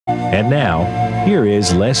And now, here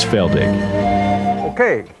is Les Feldick.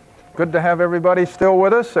 Okay, good to have everybody still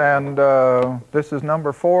with us, and this is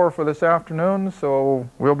number 4 for this afternoon, so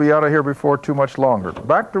we'll be out of here before too much longer.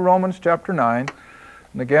 Back to Romans chapter 9,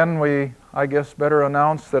 and again I guess better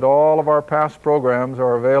announce that all of our past programs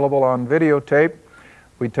are available on videotape.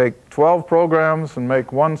 We take 12 programs and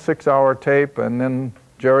make one 6-hour tape, and then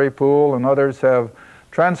Jerry Poole and others have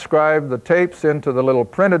transcribed the tapes into the little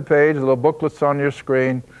printed page, the little booklets on your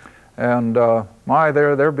screen, and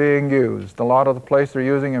they're being used. A lot of the place they're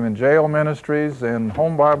using them in jail ministries, in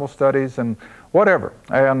home Bible studies, and whatever.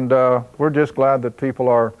 And we're just glad that people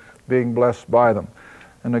are being blessed by them.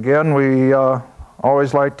 And again, we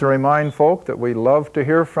always like to remind folk that we love to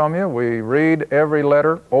hear from you. We read every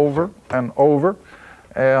letter over and over,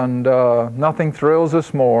 and nothing thrills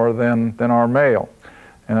us more than our mail.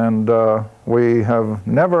 And we have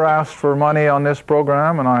never asked for money on this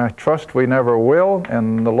program, and I trust we never will,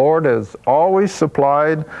 and the Lord has always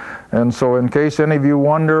supplied. And so in case any of you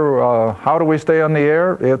wonder, how do we stay on the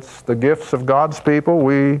air? It's the gifts of God's people.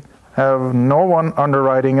 We have no one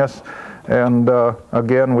underwriting us, and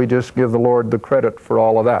again, we just give the Lord the credit for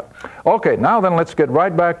all of that. Okay, now then, let's get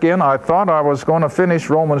right back in. I thought I was going to finish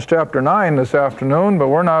Romans chapter 9 this afternoon, but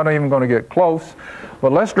we're not even going to get close.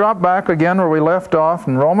 But let's drop back again where we left off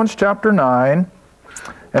in Romans chapter 9.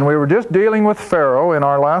 And we were just dealing with Pharaoh in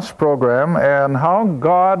our last program and how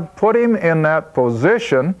God put him in that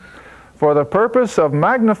position for the purpose of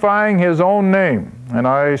magnifying His own name. And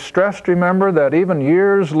I stressed, remember, that even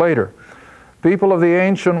years later, people of the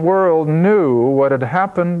ancient world knew what had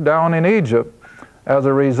happened down in Egypt as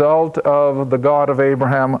a result of the God of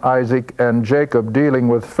Abraham, Isaac, and Jacob dealing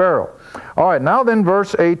with Pharaoh. All right, now then,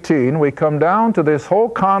 verse 18, we come down to this whole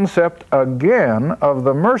concept again of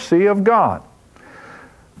the mercy of God.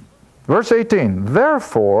 Verse 18,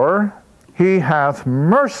 therefore He hath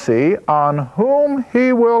mercy on whom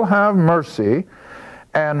He will have mercy,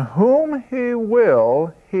 and whom He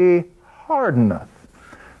will He hardeneth.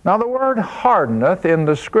 Now the word hardeneth in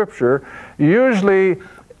the Scripture usually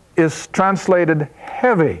is translated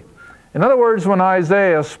heavy. In other words, when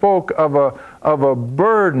Isaiah spoke of a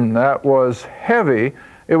burden that was heavy,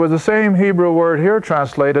 it was the same Hebrew word here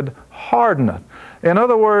translated hardeneth. In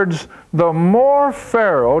other words, the more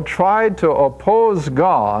Pharaoh tried to oppose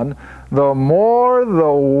God, the more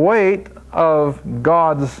the weight of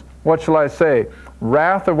God's, what shall I say,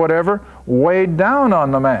 wrath or whatever, weighed down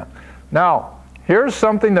on the man. Now, here's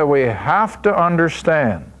something that we have to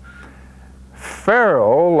understand.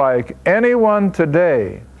 Pharaoh, like anyone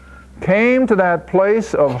today, came to that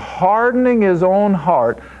place of hardening his own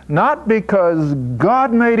heart, not because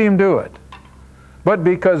God made him do it, but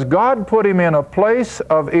because God put him in a place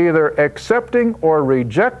of either accepting or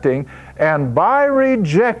rejecting, and by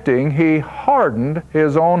rejecting, he hardened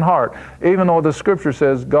his own heart, even though the Scripture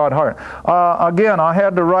says God hardened. Again, I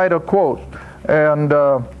had to write a quote, and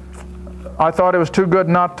I thought it was too good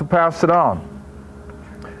not to pass it on.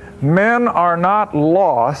 Men are not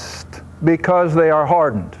lost because they are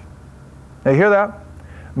hardened. You hear that?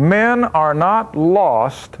 Men are not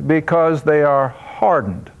lost because they are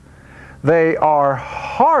hardened. They are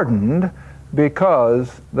hardened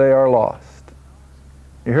because they are lost.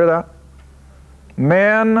 You hear that?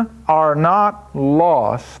 Men are not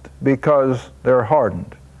lost because they're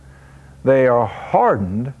hardened. They are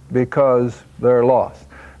hardened because they're lost.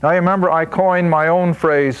 Now, you remember I coined my own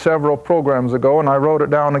phrase several programs ago, and I wrote it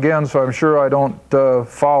down again, so I'm sure I don't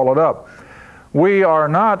foul it up. We are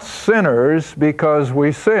not sinners because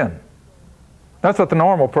we sin. That's what the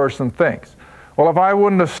normal person thinks. Well, if I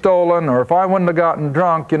wouldn't have stolen, or if I wouldn't have gotten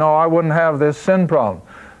drunk, I wouldn't have this sin problem.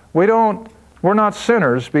 We're not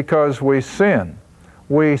sinners because we sin.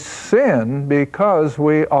 We sin because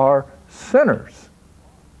we are sinners.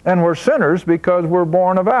 And we're sinners because we're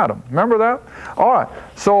born of Adam. Remember that? All right.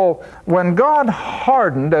 So when God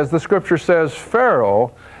hardened, as the Scripture says,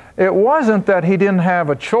 Pharaoh, it wasn't that he didn't have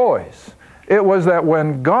a choice. It was that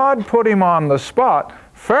when God put him on the spot,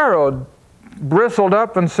 Pharaoh bristled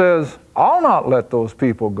up and says, I'll not let those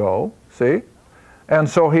people go. See? And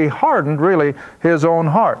so he hardened, really, his own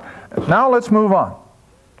heart. Now let's move on.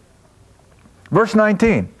 Verse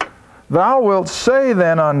 19. Thou wilt say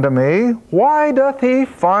then unto me, why doth he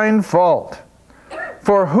find fault?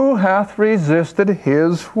 For who hath resisted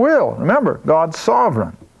his will? Remember, God's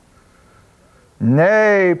sovereign.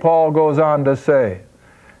 Nay, Paul goes on to say,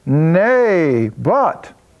 nay,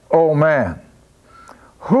 but, O man,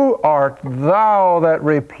 who art thou that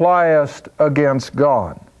repliest against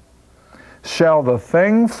God? Shall the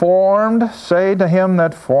thing formed say to him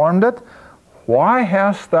that formed it, why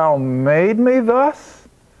hast thou made me thus?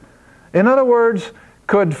 In other words,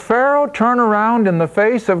 Could Pharaoh turn around in the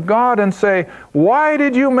face of God and say, "Why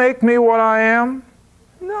did you make me what I am?"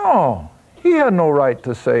 No, he had no right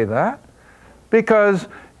to say that, because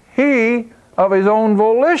he, of his own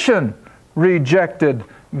volition, rejected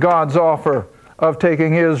God's offer of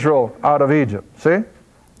taking Israel out of Egypt. See?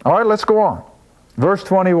 All right, let's go on. Verse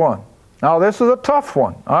 21. Now this is a tough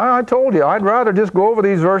one. I told you, I'd rather just go over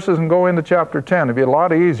these verses and go into chapter 10. It'd be a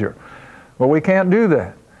lot easier. But we can't do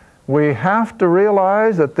that. We have to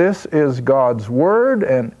realize that this is God's Word,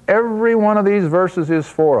 and every one of these verses is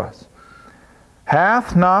for us.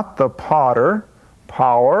 Hath not the potter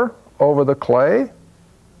power over the clay?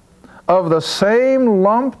 Of the same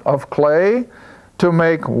lump of clay to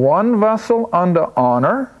make one vessel unto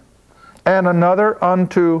honor, and another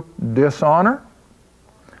unto dishonor?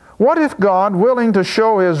 What if God, willing to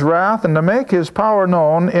show His wrath and to make His power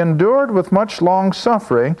known, endured with much long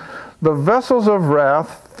suffering the vessels of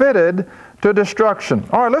wrath fitted to destruction?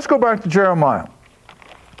 All right, let's go back to Jeremiah.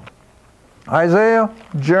 Isaiah,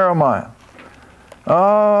 Jeremiah.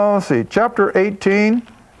 Let's see, chapter 18.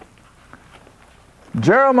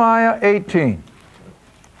 Jeremiah 18.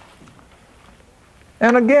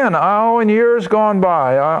 And again, in years gone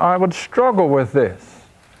by, I would struggle with this.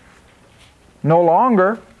 No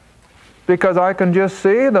longer, because I can just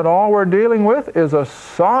see that all we're dealing with is a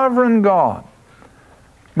sovereign God.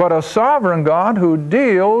 But a sovereign God who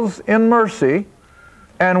deals in mercy,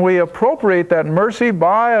 and we appropriate that mercy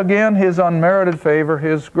by, again, His unmerited favor,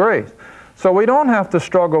 His grace. So we don't have to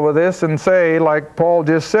struggle with this and say, like Paul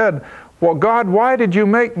just said, "Well, God, why did you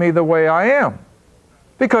make me the way I am?"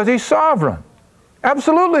 Because He's sovereign.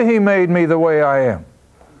 Absolutely He made me the way I am.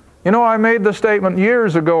 You know, I made the statement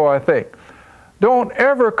years ago, I think. Don't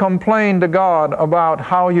ever complain to God about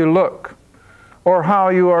how you look or how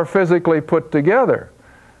you are physically put together.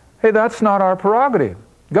 Hey, that's not our prerogative.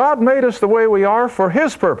 God made us the way we are for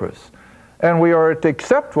His purpose, and we are to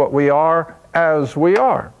accept what we are as we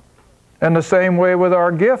are. And the same way with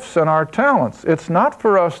our gifts and our talents. It's not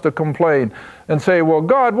for us to complain and say, "Well,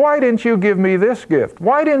 God, why didn't you give me this gift?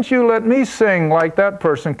 Why didn't you let me sing like that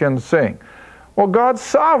person can sing?" Well, God's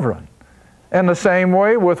sovereign. And the same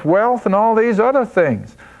way with wealth and all these other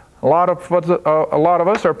things. A lot of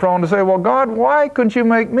us are prone to say, "Well, God, why couldn't you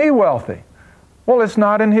make me wealthy?" Well, it's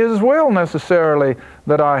not in His will necessarily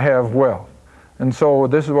that I have wealth. And so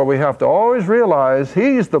this is what we have to always realize.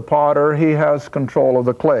 He's the potter. He has control of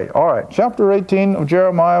the clay. All right, chapter 18 of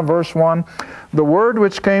Jeremiah, verse 1. The word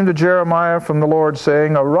which came to Jeremiah from the Lord,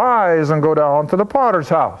 saying, "Arise and go down to the potter's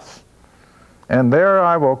house, and there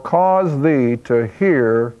I will cause thee to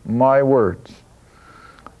hear my words."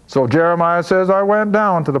 So Jeremiah says, "I went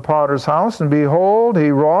down to the potter's house, and behold, he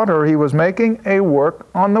wrought," or he was making a work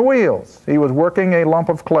on the wheels. He was working a lump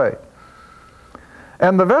of clay.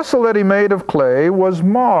 "And the vessel that he made of clay was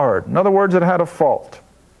marred." In other words, it had a fault.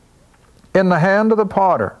 "In the hand of the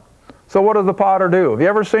potter." So what does the potter do? Have you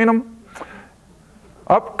ever seen him?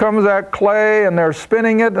 Up comes that clay, and they're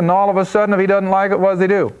spinning it, and all of a sudden, if he doesn't like it, what does he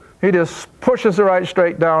do? He just pushes it right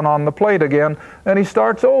straight down on the plate again, and he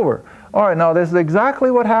starts over. All right, now this is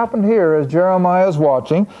exactly what happened here as Jeremiah is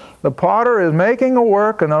watching. The potter is making a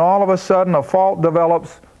work, and then all of a sudden a fault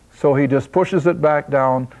develops, so he just pushes it back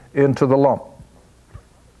down into the lump.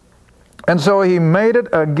 "And so he made it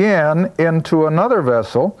again into another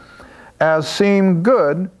vessel, as seemed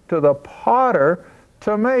good to the potter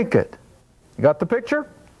to make it." You got the picture?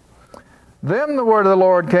 "Then the word of the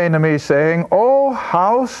Lord came to me, saying, O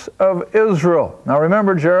house of Israel." Now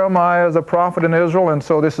remember, Jeremiah is a prophet in Israel, and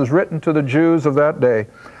so this is written to the Jews of that day.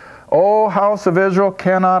 "O house of Israel,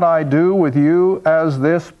 cannot I do with you as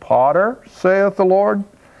this potter, saith the Lord?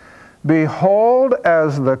 Behold,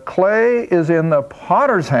 as the clay is in the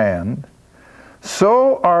potter's hand,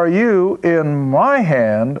 so are you in my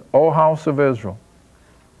hand, O house of Israel."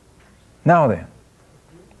 Now then,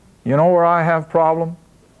 you know where I have problem?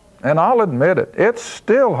 And I'll admit it, it's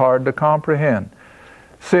still hard to comprehend.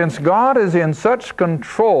 Since God is in such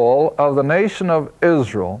control of the nation of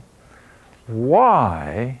Israel,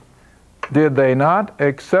 why did they not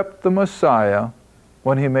accept the Messiah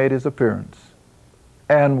when He made His appearance?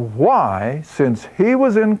 And why, since He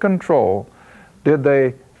was in control, did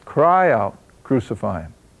they cry out, "Crucify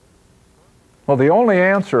Him"? Well, the only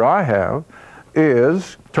answer I have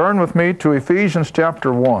is, turn with me to Ephesians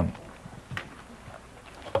chapter 1.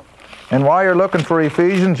 And while you're looking for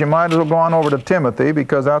Ephesians, you might as well go on over to Timothy,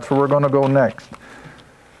 because that's where we're going to go next.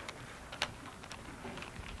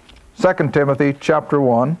 2 Timothy chapter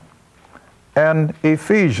 1 and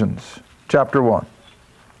Ephesians chapter 1.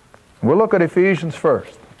 We'll look at Ephesians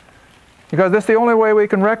first, because this is the only way we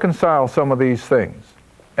can reconcile some of these things.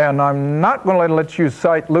 And I'm not going to let you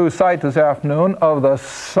lose sight this afternoon of the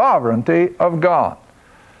sovereignty of God.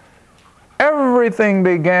 Everything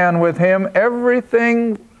began with Him.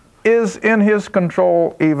 Everything is in His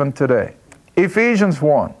control even today. Ephesians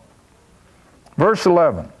 1, verse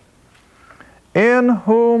 11. In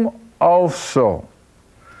whom also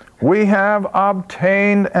we have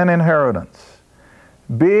obtained an inheritance,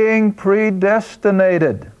 being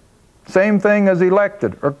predestinated. Same thing as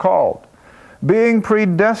elected or called. Being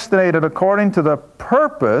predestinated according to the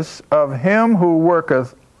purpose of Him who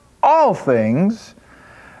worketh all things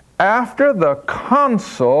after the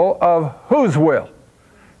counsel of whose will?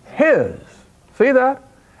 His. See that?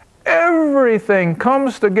 Everything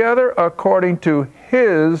comes together according to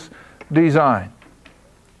His design.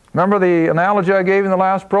 Remember the analogy I gave in the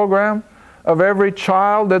last program? Of every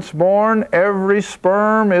child that's born, every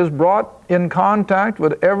sperm is brought in contact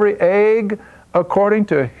with every egg according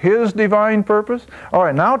to His divine purpose. All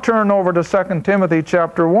right, now turn over to 2 Timothy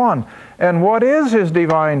chapter 1. And what is His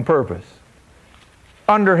divine purpose?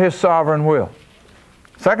 Under His sovereign will.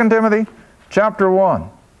 2 Timothy chapter 1.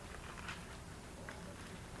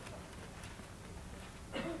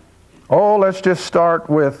 Oh, let's just start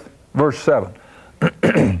with verse 7.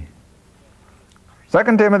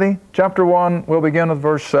 2 Timothy chapter 1, we'll begin with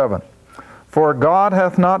verse 7. For God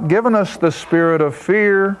hath not given us the spirit of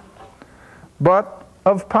fear, but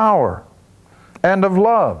of power, and of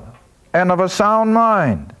love, and of a sound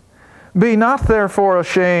mind. Be not therefore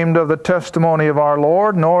ashamed of the testimony of our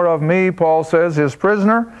Lord, nor of me, Paul says, His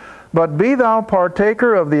prisoner, but be thou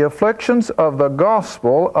partaker of the afflictions of the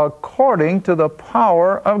gospel according to the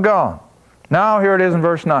power of God. Now here it is in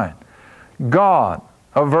verse 9. God,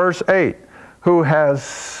 of verse 8, who has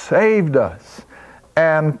saved us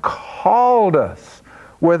and called us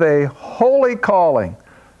with a holy calling,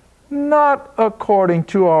 not according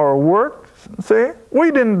to our works. See, we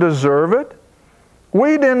didn't deserve it.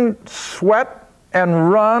 We didn't sweat and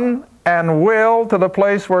run and will to the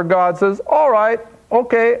place where God says, all right,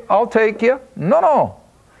 okay, I'll take you. No.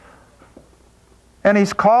 And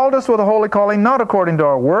He's called us with a holy calling, not according to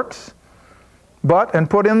our works, but, and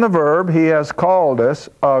put in the verb, He has called us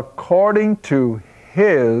according to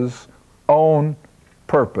His own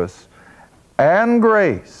purpose and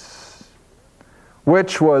grace,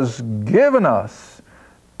 which was given us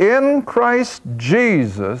in Christ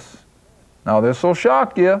Jesus. Now this will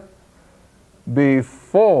shock you.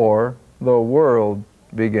 Before the world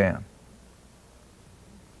began.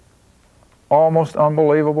 Almost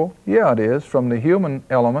unbelievable? Yeah, it is, from the human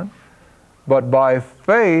element. But by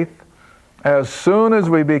faith, as soon as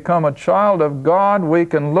we become a child of God, we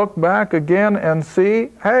can look back again and see,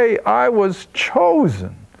 hey, I was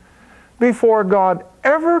chosen before God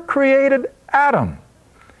ever created Adam.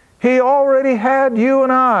 He already had you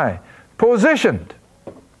and I positioned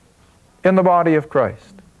in the body of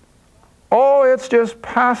Christ. Oh, it's just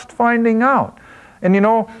past finding out. And you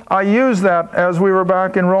know, I used that as we were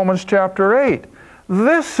back in Romans chapter 8.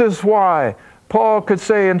 This is why Paul could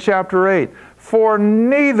say in chapter 8, for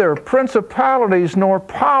neither principalities, nor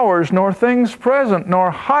powers, nor things present,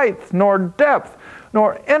 nor height, nor depth,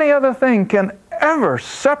 nor any other thing can ever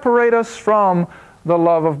separate us from the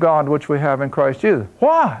love of God which we have in Christ Jesus.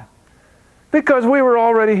 Why? Because we were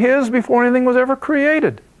already His before anything was ever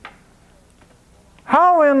created.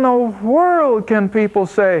 How in the world can people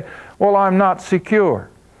say, well, I'm not secure.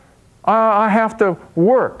 I have to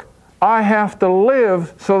work. I have to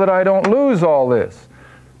live so that I don't lose all this.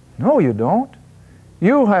 No, you don't.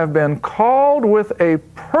 You have been called with a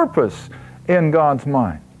purpose in God's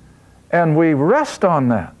mind. And we rest on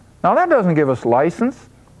that. Now, that doesn't give us license.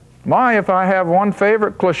 If I have one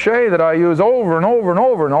favorite cliche that I use over and over and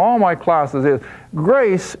over in all my classes is,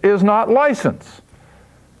 grace is not license.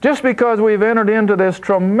 Just because we've entered into this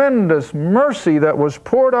tremendous mercy that was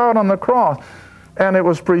poured out on the cross, and it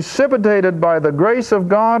was precipitated by the grace of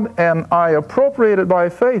God, and I appropriate it by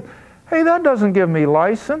faith, hey, that doesn't give me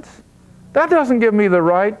license. That doesn't give me the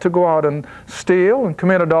right to go out and steal and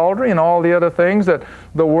commit adultery and all the other things that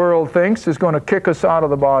the world thinks is going to kick us out of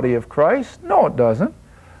the body of Christ. No, it doesn't.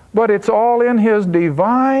 But it's all in His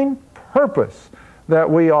divine purpose that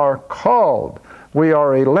we are called. We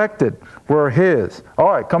are elected. We're His.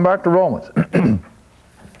 All right, come back to Romans.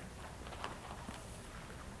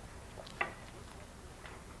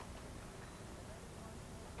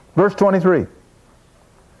 Verse 23.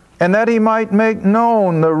 And that He might make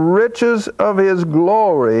known the riches of His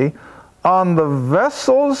glory on the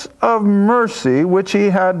vessels of mercy which He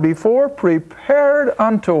had before prepared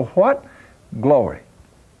unto what? Glory.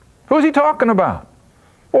 Who's He talking about?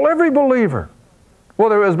 Well, every believer.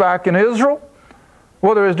 Whether it was back in Israel,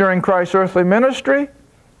 whether it was during Christ's earthly ministry,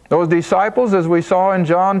 Those disciples, as we saw in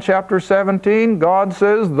John chapter 17, God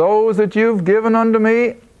says, those that you've given unto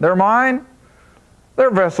me, they're mine.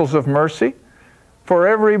 They're vessels of mercy. For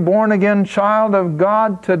every born-again child of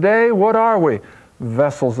God today, what are we?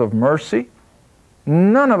 Vessels of mercy.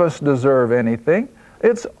 None of us deserve anything.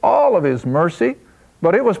 It's all of His mercy,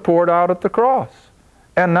 but it was poured out at the cross.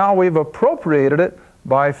 And now we've appropriated it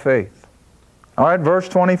by faith. All right, verse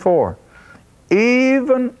 24.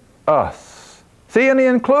 Even us. See, and he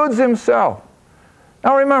includes himself.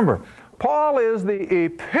 Now remember, Paul is the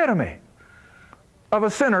epitome of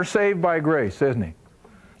a sinner saved by grace, isn't he?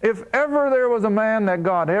 If ever there was a man that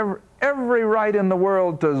got every right in the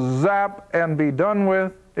world to zap and be done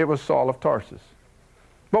with, it was Saul of Tarsus.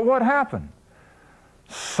 But what happened?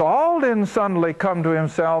 Saul didn't suddenly come to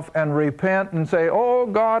himself and repent and say, oh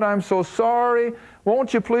God, I'm so sorry,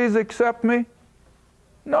 won't you please accept me?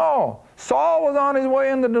 No. Saul was on his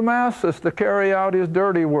way into Damascus to carry out his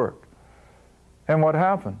dirty work. And what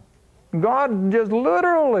happened? God just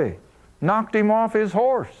literally knocked him off his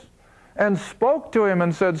horse and spoke to him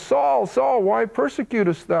and said, Saul, Saul, why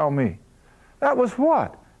persecutest thou me? That was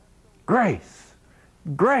what? Grace.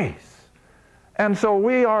 Grace. And so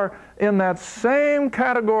we are in that same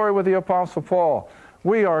category with the Apostle Paul.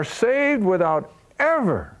 We are saved without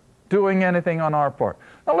ever doing anything on our part.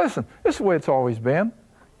 Now listen, this is the way it's always been.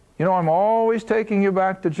 You know, I'm always taking you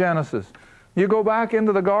back to Genesis. You go back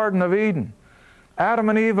into the Garden of Eden. Adam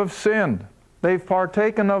and Eve have sinned. They've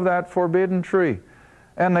partaken of that forbidden tree.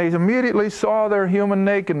 And they immediately saw their human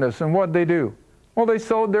nakedness. And what'd they do? Well, they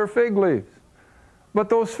sowed their fig leaves. But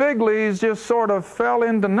those fig leaves just sort of fell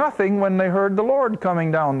into nothing when they heard the Lord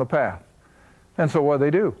coming down the path. And so what'd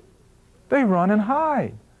they do? They run and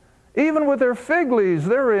hide. Even with their fig leaves,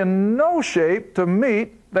 they're in no shape to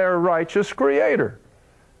meet their righteous Creator.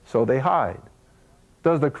 So they hide.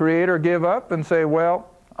 Does the Creator give up and say, well,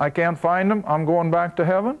 I can't find them, I'm going back to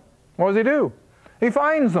heaven? What does He do? He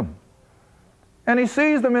finds them. And He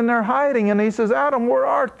sees them in their hiding and He says, Adam, where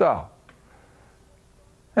art thou?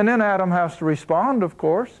 And then Adam has to respond, of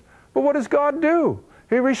course. But what does God do?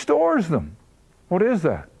 He restores them. What is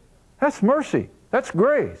that? That's mercy. That's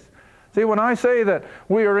grace. See, when I say that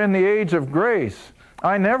we are in the age of grace,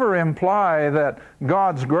 I never imply that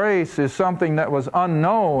God's grace is something that was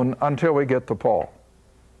unknown until we get to Paul.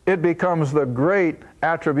 It becomes the great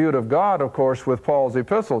attribute of God, of course, with Paul's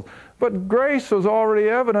epistles. But grace was already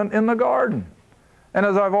evident in the garden. And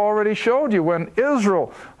as I've already showed you, when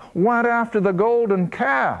Israel went after the golden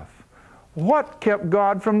calf, what kept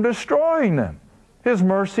God from destroying them? His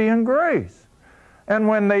mercy and grace. And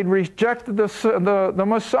when they rejected the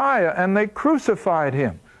Messiah and they crucified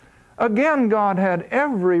Him, again, God had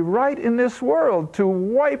every right in this world to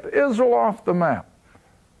wipe Israel off the map.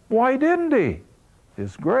 Why didn't He?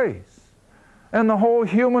 His grace. And the whole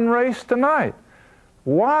human race tonight.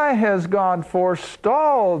 Why has God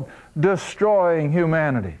forestalled destroying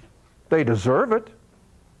humanity? They deserve it,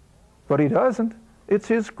 but He doesn't. It's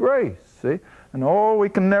His grace, see? And oh, we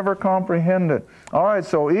can never comprehend it. All right,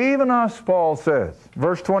 so even us, Paul says,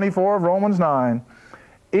 verse 24 of Romans 9,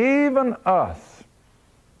 even us,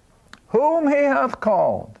 whom He hath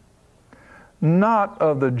called, not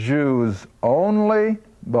of the Jews only,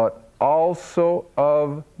 but also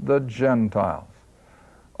of the Gentiles.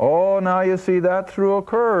 Oh, now you see that threw a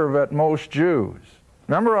curve at most Jews.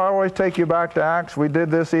 Remember, I always take you back to Acts. We did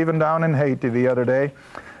this even down in Haiti the other day.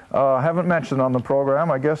 I haven't mentioned it on the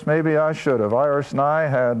program. I guess maybe I should have. Iris and I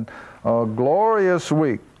had a glorious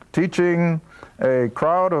week teaching a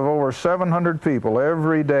crowd of over 700 people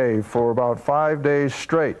every day for about 5 days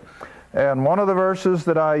straight. And one of the verses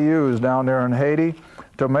that I used down there in Haiti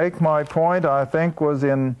to make my point, I think, was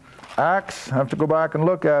in Acts. I have to go back and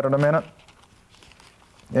look at it a minute.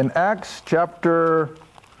 In Acts chapter,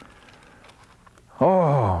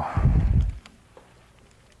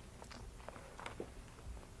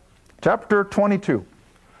 chapter 22.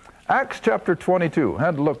 Acts chapter 22. I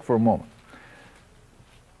had to look for a moment.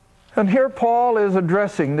 And here Paul is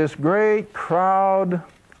addressing this great crowd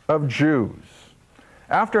of Jews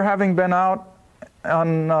after having been out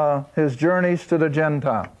on his journeys to the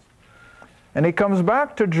Gentiles. And he comes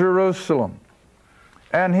back to Jerusalem.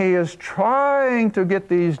 And he is trying to get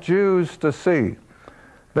these Jews to see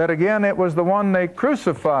that again it was the one they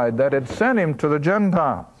crucified that had sent him to the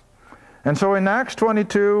Gentiles. And so in Acts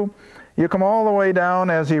 22, you come all the way down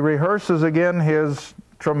as he rehearses again his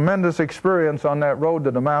tremendous experience on that road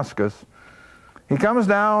to Damascus. He comes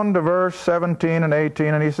down to verse 17 and 18,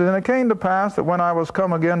 and he says, And it came to pass that when I was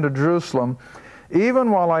come again to Jerusalem,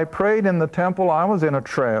 even while I prayed in the temple, I was in a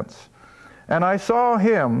trance. And I saw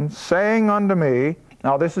him saying unto me,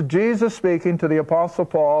 Now this is Jesus speaking to the Apostle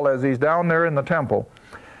Paul as he's down there in the temple.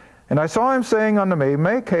 And I saw him saying unto me,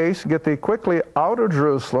 Make haste, get thee quickly out of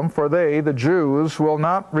Jerusalem, for they, the Jews, will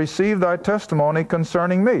not receive thy testimony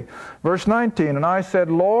concerning me. Verse 19, And I said,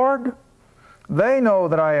 Lord, they know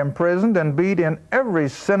that I am imprisoned and beat in every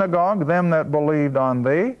synagogue them that believed on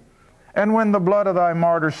thee. And when the blood of thy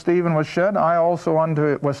martyr Stephen was shed, I also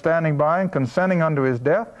was standing by and consenting unto his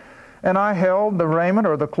death. And I held the raiment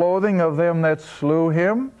or the clothing of them that slew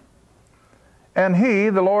him. And he,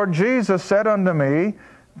 the Lord Jesus, said unto me,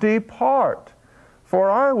 Depart, for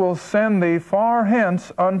I will send thee far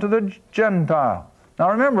hence unto the Gentiles. Now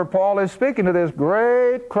remember, Paul is speaking to this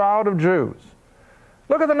great crowd of Jews.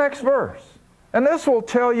 Look at the next verse. And this will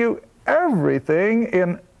tell you everything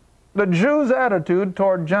in the Jews' attitude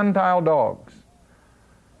toward Gentile dogs.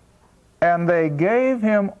 And they gave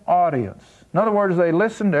him audience. In other words, they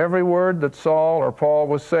listened to every word that Saul or Paul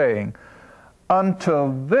was saying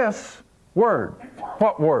unto this word.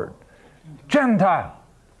 What word? Gentile.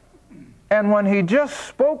 And when he just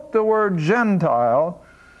spoke the word Gentile,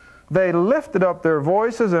 they lifted up their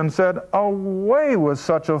voices and said, Away with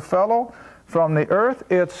such a fellow from the earth.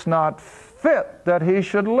 It's not fit that he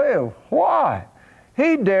should live. Why?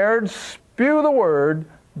 He dared spew the word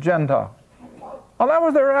Gentile. Well, that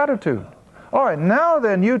was their attitude. All right, now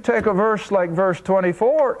then you take a verse like verse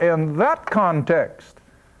 24 in that context.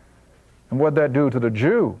 And what'd that do to the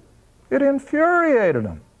Jew? It infuriated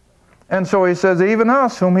him. And so he says, Even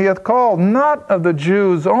us whom he hath called, not of the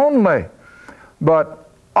Jews only, but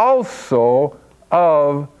also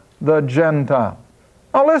of the Gentiles.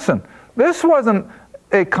 Now listen, this wasn't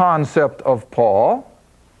a concept of Paul.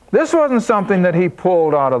 This wasn't something that he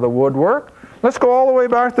pulled out of the woodwork. Let's go all the way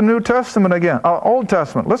back to the New Testament again, Old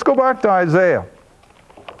Testament. Let's go back to Isaiah.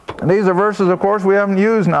 And these are verses, of course, we haven't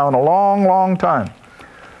used now in a long, long time.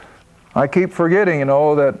 I keep forgetting, you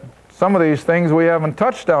know, that some of these things we haven't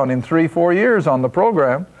touched on in 3-4 years on the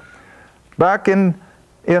program. Back in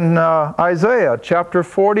Isaiah chapter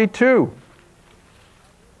 42.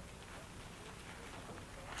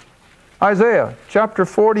 Isaiah chapter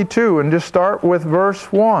 42, and just start with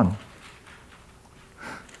verse 1.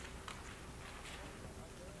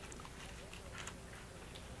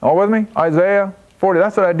 All with me? Isaiah 40.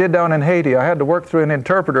 That's what I did down in Haiti. I had to work through an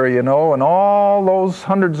interpreter, you know, and all those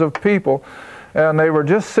hundreds of people, and they were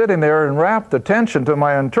just sitting there in rapt attention to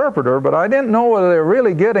my interpreter, but I didn't know whether they were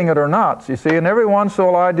really getting it or not, you see. And every once in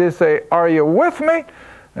a while I'd just say, Are you with me?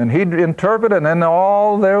 And he'd interpret, and then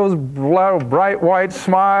all those bright white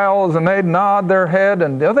smiles, and they'd nod their head,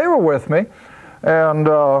 and they were with me. And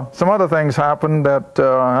some other things happened that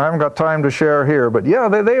I haven't got time to share here. But yeah,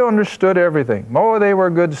 they understood everything. Oh, they were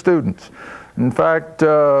good students. In fact,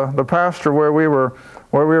 the pastor where we were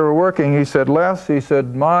working, he said, Les, he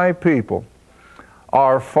said, my people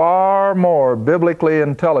are far more biblically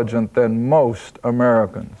intelligent than most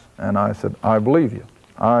Americans. And I said, I believe you.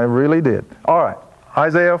 I really did. All right.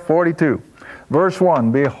 Isaiah 42, verse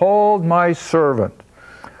 1, Behold my servant,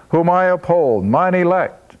 whom I uphold, mine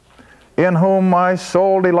elect, in whom my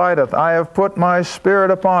soul delighteth. I have put my spirit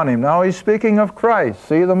upon him. Now he's speaking of Christ.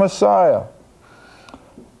 See, the Messiah.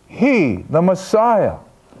 He, the Messiah,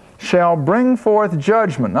 shall bring forth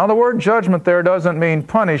judgment. Now the word judgment there doesn't mean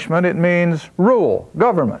punishment. It means rule,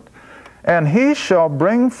 government. And he shall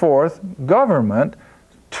bring forth government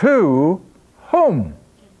to whom?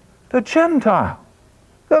 The Gentile.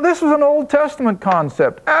 Now, this was an Old Testament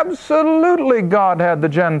concept. Absolutely God had the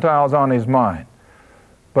Gentiles on his mind.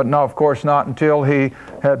 But no, of course not until he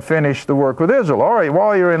had finished the work with Israel. All right,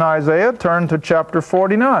 while you're in Isaiah, turn to chapter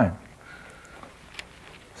 49.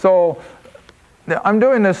 So, I'm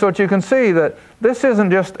doing this so that you can see that this isn't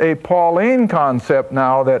just a Pauline concept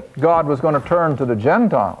now that God was going to turn to the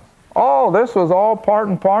Gentiles. Oh, this was all part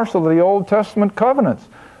and parcel of the Old Testament covenants,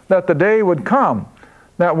 that the day would come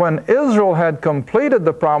that when Israel had completed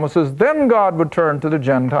the promises, then God would turn to the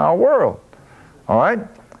Gentile world. All right?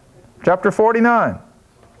 Chapter 49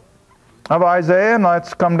 of Isaiah, and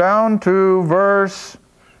let's come down to verse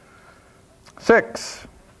 6.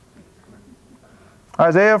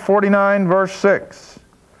 Isaiah 49, verse 6.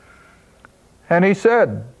 And he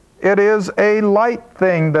said, It is a light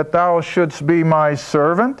thing that thou shouldst be my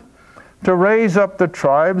servant, to raise up the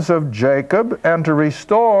tribes of Jacob, and to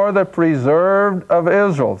restore the preserved of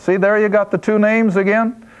Israel. See, there you got the two names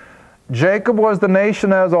again. Jacob was the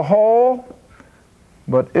nation as a whole,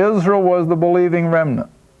 but Israel was the believing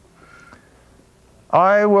remnant.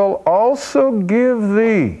 I will also give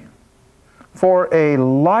thee for a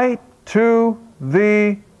light to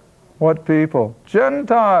thee, what people?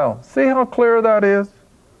 Gentiles. See how clear that is?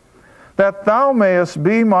 that thou mayest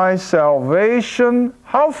be my salvation.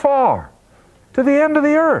 How far? To the end of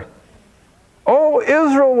the earth. Oh,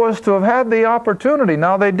 Israel was to have had the opportunity.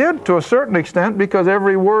 Now they did to a certain extent, because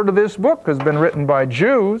every word of this book has been written by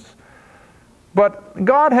Jews. But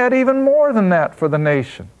God had even more than that for the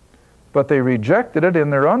nation. But they rejected it in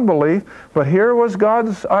their unbelief. But here was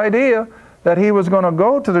God's idea that He was going to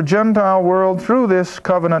go to the Gentile world through this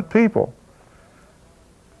covenant people.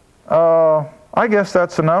 I guess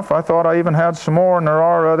that's enough. I thought I even had some more, and there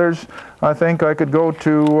are others. I think I could go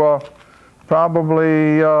to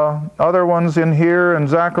probably other ones in here and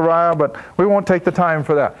Zechariah, but we won't take the time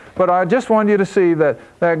for that. But I just want you to see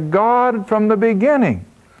that God from the beginning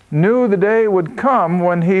knew the day would come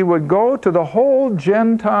when He would go to the whole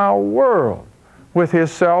Gentile world with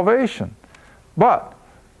His salvation. But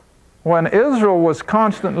when Israel was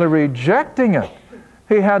constantly rejecting it,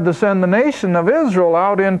 He had to send the nation of Israel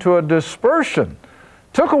out into a dispersion,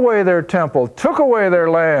 took away their temple, took away their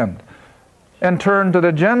land, and turned to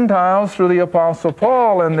the Gentiles through the Apostle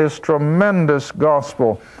Paul in this tremendous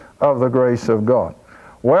gospel of the grace of God.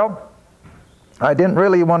 Well, I didn't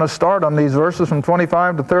really want to start on these verses from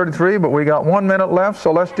 25 to 33, but we got 1 minute left,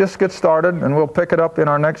 so let's just get started, and we'll pick it up in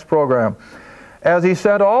our next program. As he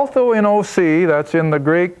said also in OC, that's in the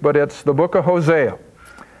Greek, but it's the book of Hosea.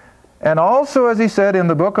 And also as he said in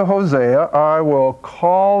the book of Hosea, I will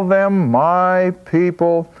call them my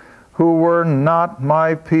people who were not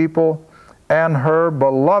my people, and her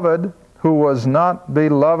beloved who was not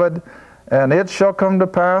beloved. And it shall come to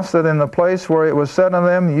pass that in the place where it was said unto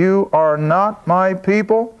them, you are not my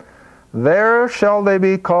people, there shall they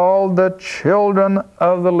be called the children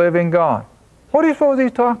of the living God. What do you suppose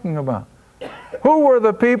he's talking about? Who were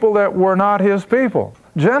the people that were not His people?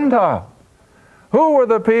 Gentiles. Who were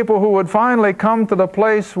the people who would finally come to the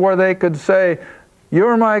place where they could say,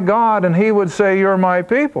 you're my God, and He would say, you're my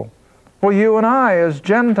people? Well, you and I as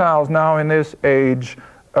Gentiles now in this age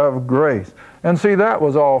of grace. And see, that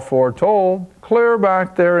was all foretold clear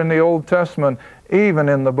back there in the Old Testament, even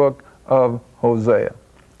in the book of Hosea.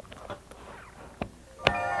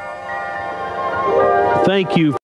 Thank you.